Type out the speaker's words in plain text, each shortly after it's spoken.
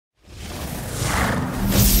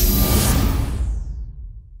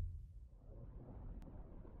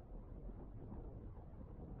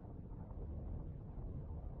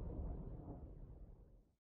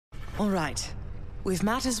All right. We've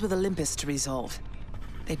matters with Olympus to resolve.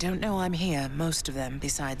 They don't know I'm here, most of them,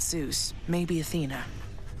 besides Zeus, maybe Athena.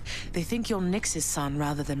 They think you're Nyx's son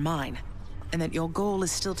rather than mine, and that your goal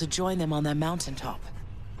is still to join them on their mountaintop.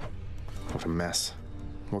 What a mess.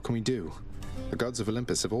 What can we do? The gods of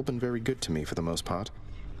Olympus have all been very good to me for the most part.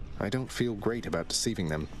 I don't feel great about deceiving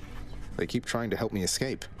them. They keep trying to help me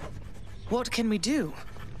escape. What can we do?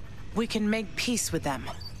 We can make peace with them,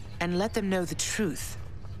 and let them know the truth.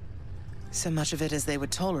 So much of it as they would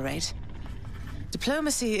tolerate.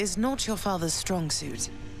 Diplomacy is not your father's strong suit,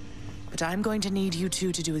 but I'm going to need you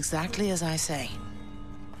two to do exactly as I say.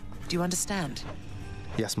 Do you understand?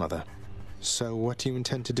 Yes, Mother. So what do you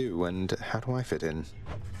intend to do, and how do I fit in?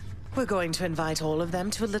 We're going to invite all of them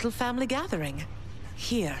to a little family gathering.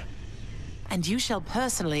 Here. And you shall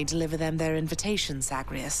personally deliver them their invitation,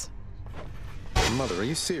 Zagreus. Mother, are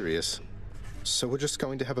you serious? So we're just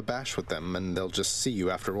going to have a bash with them, and they'll just see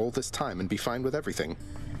you after all this time and be fine with everything?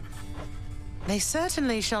 They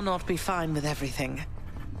certainly shall not be fine with everything.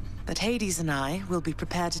 But Hades and I will be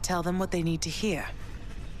prepared to tell them what they need to hear.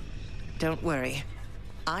 Don't worry.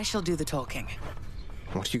 I shall do the talking.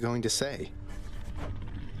 What are you going to say?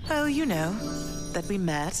 Oh, you know. That we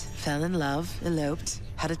met, fell in love, eloped,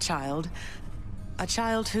 had a child. A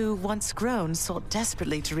child who, once grown, sought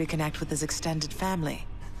desperately to reconnect with his extended family.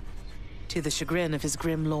 To the chagrin of his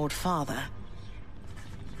grim lord father.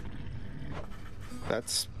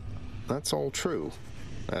 That's all true.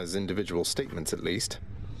 As individual statements, at least.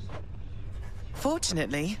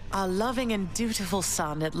 Fortunately, our loving and dutiful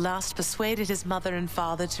son at last persuaded his mother and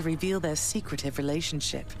father to reveal their secretive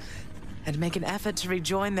relationship, and make an effort to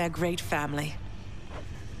rejoin their great family.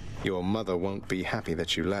 Your mother won't be happy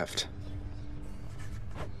that you left.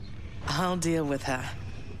 I'll deal with her.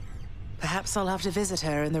 Perhaps I'll have to visit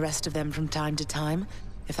her and the rest of them from time to time,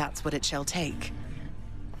 if that's what it shall take.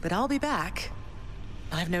 But I'll be back.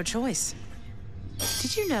 I have no choice.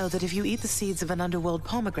 Did you know that if you eat the seeds of an underworld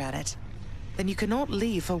pomegranate, then you cannot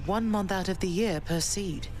leave for 1 month out of the year per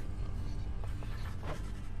seed?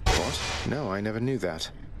 What? No, I never knew that.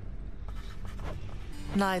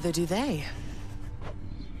 Neither do they.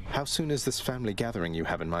 How soon is this family gathering you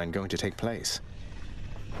have in mind going to take place?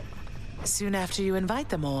 Soon after you invite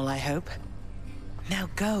them all, I hope. Now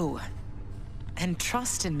go. And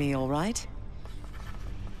trust in me, all right?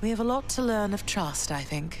 We have a lot to learn of trust, I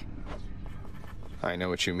think. I know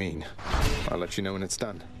what you mean. I'll let you know when it's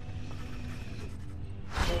done.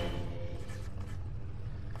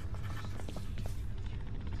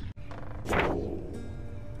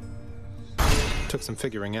 Took some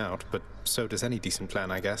figuring out, but so does any decent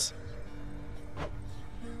plan, I guess.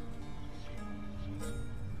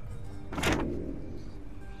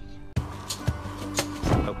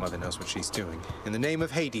 Hope Mother knows what she's doing. In the name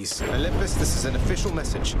of Hades, Olympus, this is an official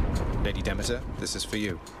message. Lady Demeter, this is for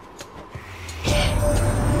you.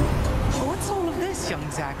 What's all of this,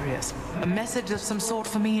 young Zagreus? A message of some sort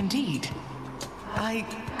for me indeed. I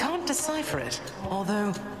can't decipher it,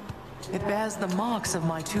 although it bears the marks of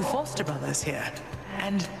my 2 foster brothers here.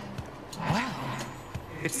 And, well,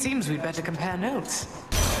 it seems we'd better compare notes.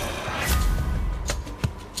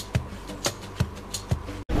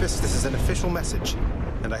 This is an official message,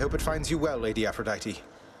 and I hope it finds you well, Lady Aphrodite.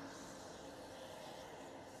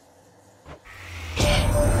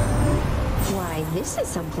 Why, this is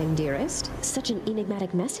something, dearest. Such an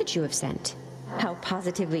enigmatic message you have sent. How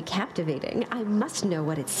positively captivating. I must know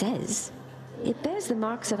what it says. It bears the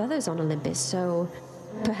marks of others on Olympus, so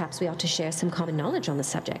perhaps we ought to share some common knowledge on the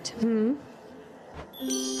subject,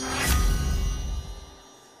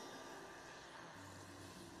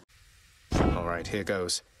 All right, here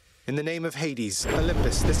goes. In the name of Hades,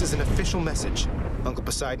 Olympus, this is an official message. Uncle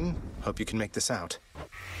Poseidon, hope you can make this out.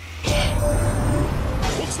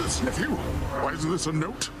 What's this, nephew? Why isn't this a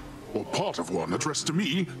note? Or part of one addressed to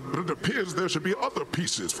me, but it appears there should be other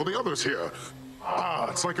pieces for the others here. Ah,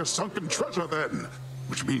 it's like a sunken treasure then,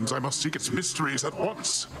 which means I must seek its mysteries at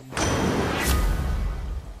once.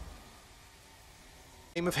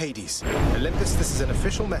 Name of Hades, Olympus, this is an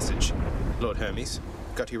official message. Lord Hermes,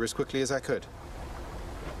 got here as quickly as I could.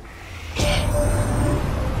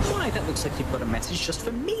 Why, that looks like you've got a message just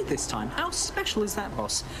for me this time. How special is that,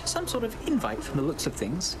 boss? Some sort of invite from the looks of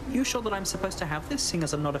things. You sure that I'm supposed to have this, seeing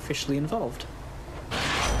as I'm not officially involved?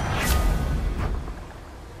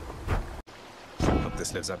 Hope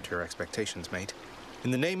this lives up to your expectations, mate.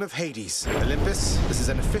 In the name of Hades, Olympus, this is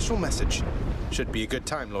an official message. Should be a good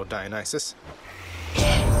time, Lord Dionysus.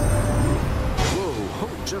 Whoa,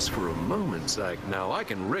 hold just for a moment, Zag. Now, I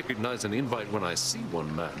can recognize an invite when I see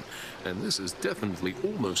one, man. And this is definitely,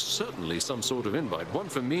 almost certainly, some sort of invite. One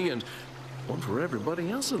for me and... One for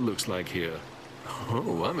everybody else, it looks like here.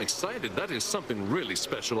 Oh, I'm excited. That is something really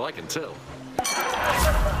special, I can tell.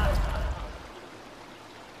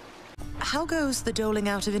 How goes the doling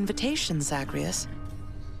out of invitations, Zagreus?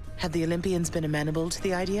 Had the Olympians been amenable to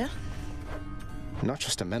the idea? Not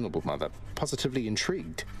just amenable, Mother. Positively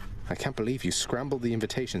intrigued. I can't believe you scrambled the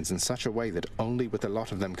invitations in such a way that only with a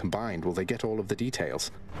lot of them combined will they get all of the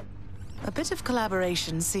details. A bit of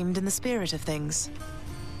collaboration seemed in the spirit of things.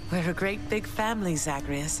 We're a great big family,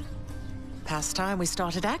 Zagreus. Past time we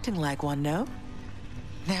started acting like one, no?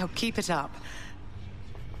 Now keep it up.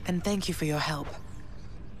 And thank you for your help.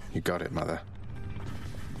 You got it, Mother.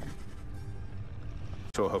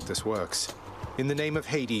 Sure hope this works. In the name of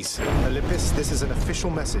Hades, Olympus, this is an official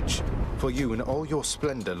message for you in all your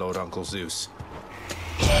splendor, Lord Uncle Zeus.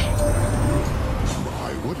 My,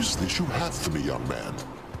 what is this you have for me, young man?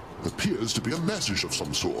 Appears to be a message of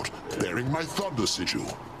some sort, bearing my thunder sigil.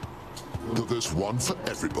 Though there's one for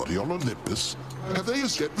everybody on Olympus, have they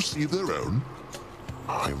as yet received their own?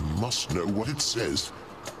 I must know what it says.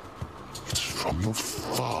 It's from your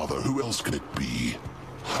father. Who else can it be?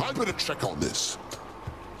 I better check on this.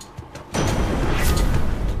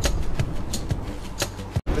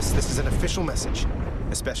 This is an official message,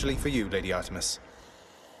 especially for you, Lady Artemis.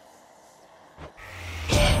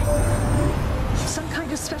 Some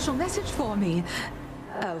kind of special message for me.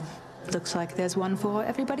 Oh, looks like there's one for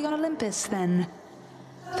everybody on Olympus, then.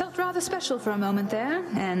 Felt rather special for a moment there,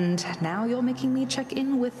 and now you're making me check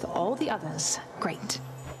in with all the others. Great.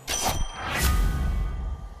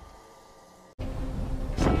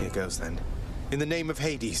 Here goes, then. In the name of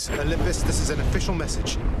Hades, Olympus, this is an official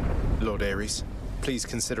message. Lord Ares, please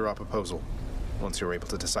consider our proposal, once you're able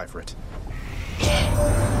to decipher it.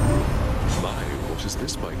 My, what is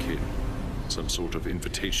this, my kid? Some sort of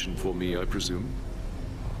invitation for me, I presume?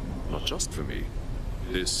 Not just for me.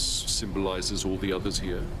 This symbolizes all the others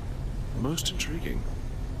here. Most intriguing.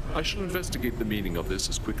 I shall investigate the meaning of this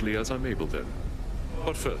as quickly as I'm able then.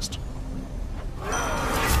 But first...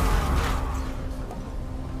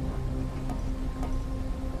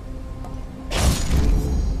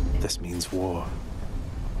 This means war.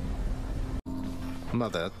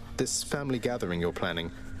 Mother, this family gathering you're planning,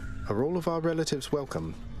 are all of our relatives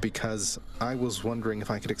welcome? Because I was wondering if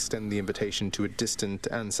I could extend the invitation to a distant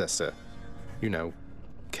ancestor. You know,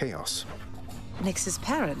 Chaos. Nyx's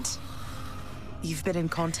parent? You've been in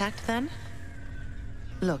contact then?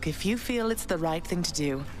 Look, if you feel it's the right thing to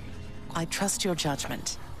do, I trust your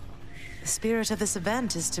judgment. The spirit of this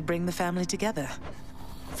event is to bring the family together.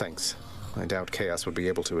 Thanks. I doubt Chaos would be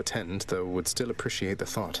able to attend, though would still appreciate the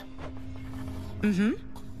thought.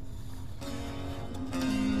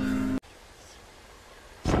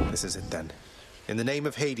 This is it then. In the name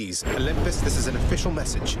of Hades, Olympus, this is an official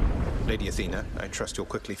message. Lady Athena, I trust you'll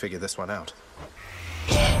quickly figure this one out.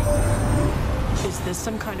 Is this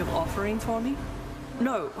some kind of offering for me?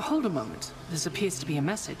 No, hold a moment. This appears to be a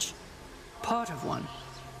message. Part of one.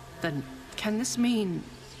 Then, can this mean...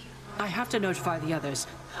 I have to notify the others.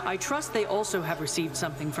 I trust they also have received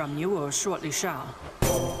something from you, or shortly shall.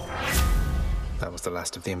 That was the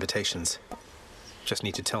last of the invitations. Just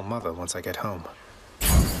need to tell Mother once I get home.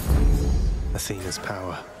 Athena's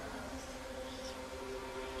power.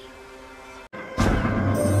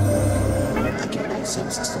 I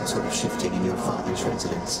sense some sort of shifting in your father's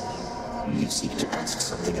residence. You seek to ask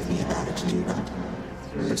something of me about it, do you not?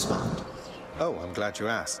 Respond. Oh, I'm glad you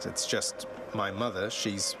asked. It's just my mother,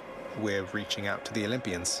 we're reaching out to the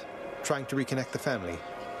Olympians, trying to reconnect the family.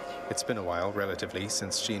 It's been a while, relatively,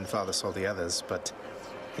 since she and Father saw the others, but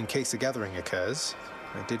in case a gathering occurs,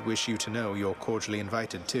 I did wish you to know you're cordially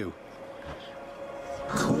invited, too.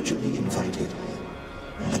 Cordially invited?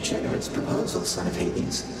 A generous proposal, son of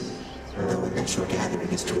Hades. Though unless your gathering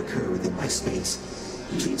is to occur within my space,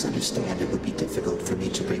 please understand it would be difficult for me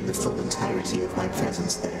to bring the full entirety of my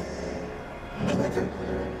presence there. However,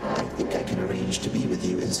 I think I can arrange to be with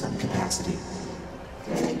you in some capacity.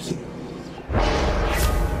 Thank you.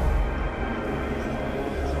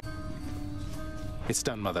 It's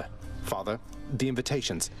done, Mother. Father, the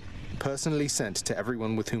invitations, personally sent to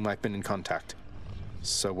everyone with whom I've been in contact.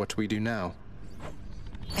 So what do we do now?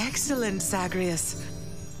 Excellent, Zagreus.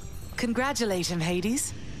 Congratulate him,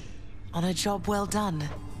 Hades. On a job well done.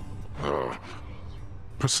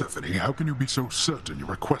 Persephone, how can you be so certain your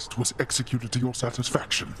request was executed to your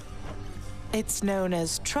satisfaction? It's known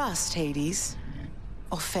as trust, Hades.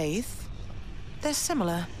 Or faith. They're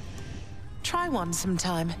similar. Try one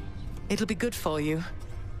sometime. It'll be good for you.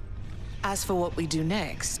 As for what we do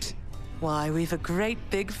next, why, we've a great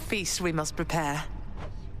big feast we must prepare.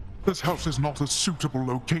 This house is not a suitable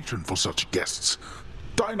location for such guests.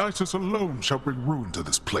 Dionysus alone shall bring ruin to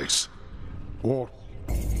this place. Or...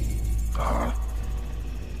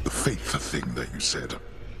 the faith thing that you said.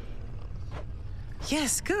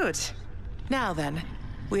 Yes, good. Now then,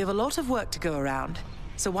 we have a lot of work to go around.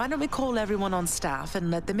 So why don't we call everyone on staff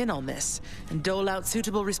and let them in on this, and dole out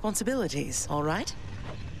suitable responsibilities, all right?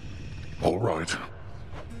 All right.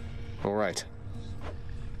 All right.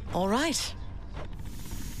 All right.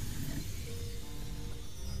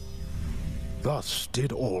 Thus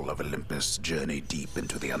did all of Olympus journey deep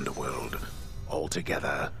into the underworld, all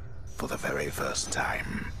together for the very first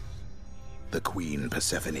time. The Queen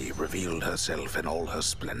Persephone revealed herself in all her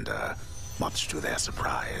splendor, much to their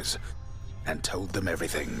surprise, and told them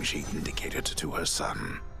everything she indicated to her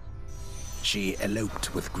son. She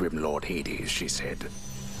eloped with Grim Lord Hades, she said,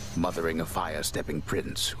 mothering a fire-stepping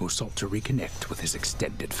prince who sought to reconnect with his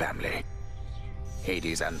extended family.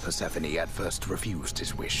 Hades and Persephone at first refused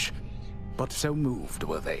his wish, but so moved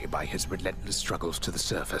were they by his relentless struggles to the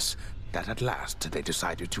surface that at last they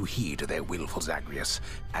decided to heed their willful Zagreus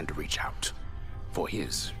and reach out, for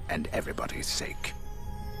his and everybody's sake.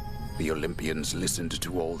 The Olympians listened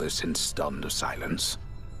to all this in stunned silence.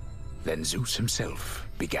 Then Zeus himself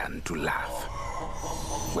began to laugh.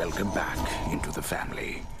 "Welcome back into the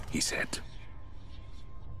family," he said.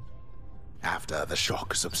 After the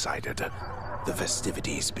shock subsided, the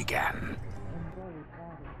festivities began.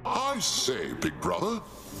 I say, big brother,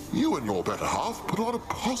 you and your better half put on a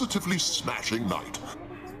positively smashing night.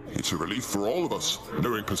 It's a relief for all of us,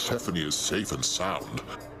 knowing Persephone is safe and sound.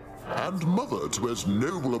 And mother to as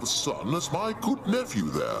noble of a son as my good nephew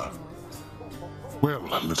there. Well,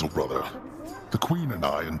 little brother, the Queen and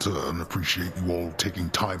I, in turn, appreciate you all taking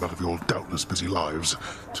time out of your doubtless busy lives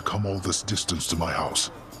to come all this distance to my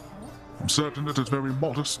house. I'm certain it is very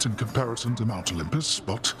modest in comparison to Mount Olympus,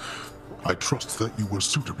 but I trust that you were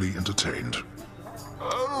suitably entertained.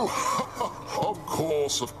 Oh,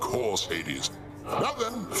 of course, Hades. Now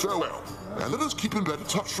then, farewell, and let us keep in better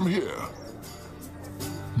touch from here.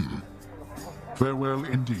 Farewell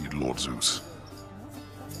indeed, Lord Zeus.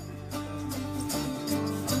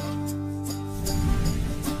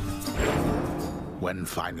 When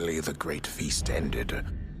finally the great feast ended,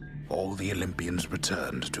 all the Olympians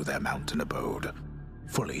returned to their mountain abode,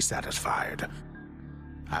 fully satisfied.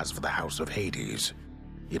 As for the house of Hades,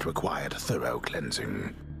 it required thorough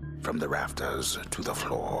cleansing, from the rafters to the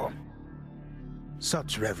floor.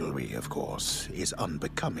 Such revelry, of course, is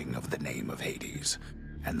unbecoming of the name of Hades,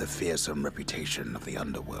 and the fearsome reputation of the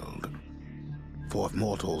underworld. For if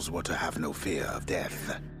mortals were to have no fear of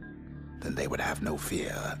death, then they would have no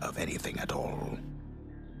fear of anything at all.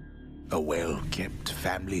 A well-kept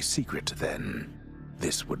family secret, then,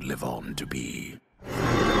 this would live on to be.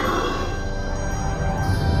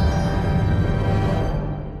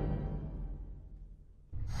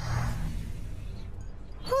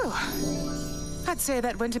 Whew. I'd say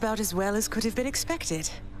that went about as well as could have been expected.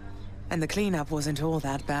 And the cleanup wasn't all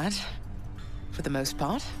that bad. For the most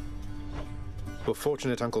part. Well,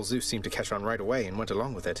 fortunate Uncle Zeus seemed to catch on right away and went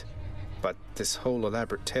along with it. But this whole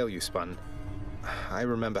elaborate tale you spun... I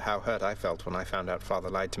remember how hurt I felt when I found out Father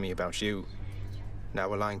lied to me about you. Now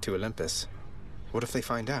we're lying to Olympus. What if they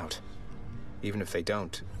find out? Even if they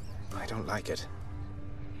don't, I don't like it.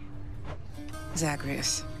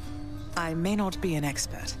 Zagreus, I may not be an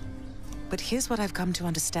expert, but here's what I've come to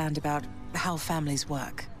understand about how families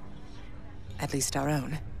work. At least our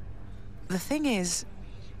own. The thing is,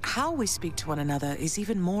 how we speak to one another is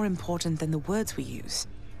even more important than the words we use.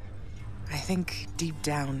 I think, deep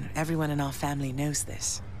down, everyone in our family knows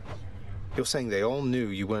this. You're saying they all knew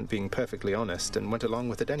you weren't being perfectly honest and went along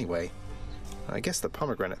with it anyway. I guess the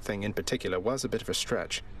pomegranate thing in particular was a bit of a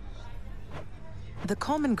stretch. The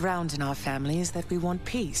common ground in our family is that we want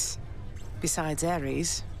peace. Besides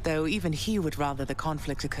Ares, though even he would rather the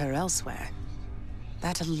conflict occur elsewhere.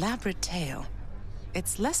 That elaborate tale,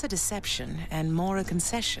 it's less a deception and more a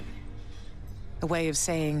concession. A way of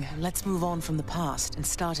saying, let's move on from the past and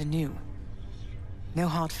start anew. No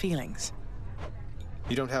hard feelings.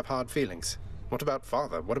 You don't have hard feelings? What about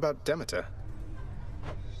Father? What about Demeter?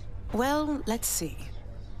 Well, let's see.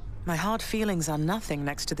 My hard feelings are nothing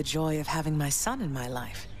next to the joy of having my son in my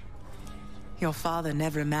life. Your father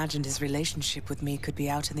never imagined his relationship with me could be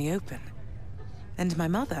out in the open. And my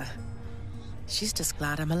mother, she's just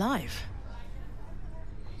glad I'm alive.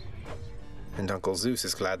 And Uncle Zeus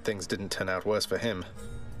is glad things didn't turn out worse for him.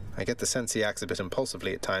 I get the sense he acts a bit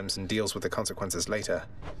impulsively at times and deals with the consequences later.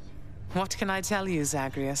 What can I tell you,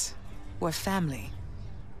 Zagreus? We're family.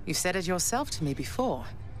 You said it yourself to me before.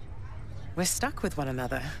 We're stuck with one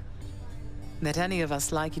another. That any of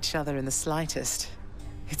us like each other in the slightest,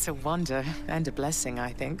 It's a wonder and a blessing,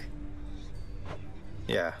 I think.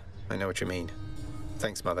 Yeah, I know what you mean.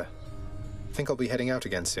 Thanks, Mother. Think I'll be heading out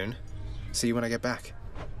again soon. See you when I get back.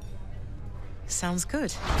 Sounds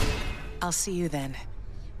good. I'll see you then.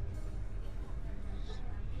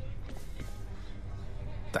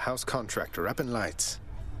 The house contractor up in lights.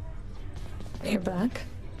 You're back?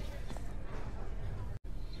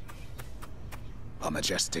 A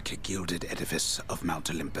majestic gilded edifice of Mount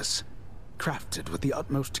Olympus, crafted with the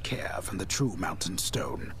utmost care from the true mountain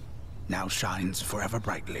stone, now shines forever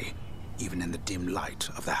brightly, even in the dim light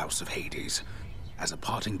of the House of Hades, as a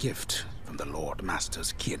parting gift from the Lord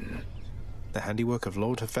Master's kin. The handiwork of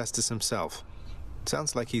Lord Hephaestus himself.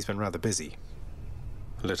 Sounds like he's been rather busy.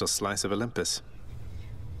 A little slice of Olympus.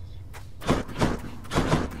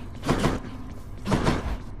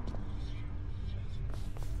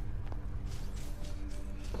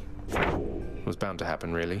 Was bound to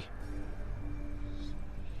happen, really.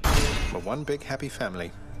 We're one big happy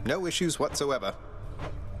family. No issues whatsoever.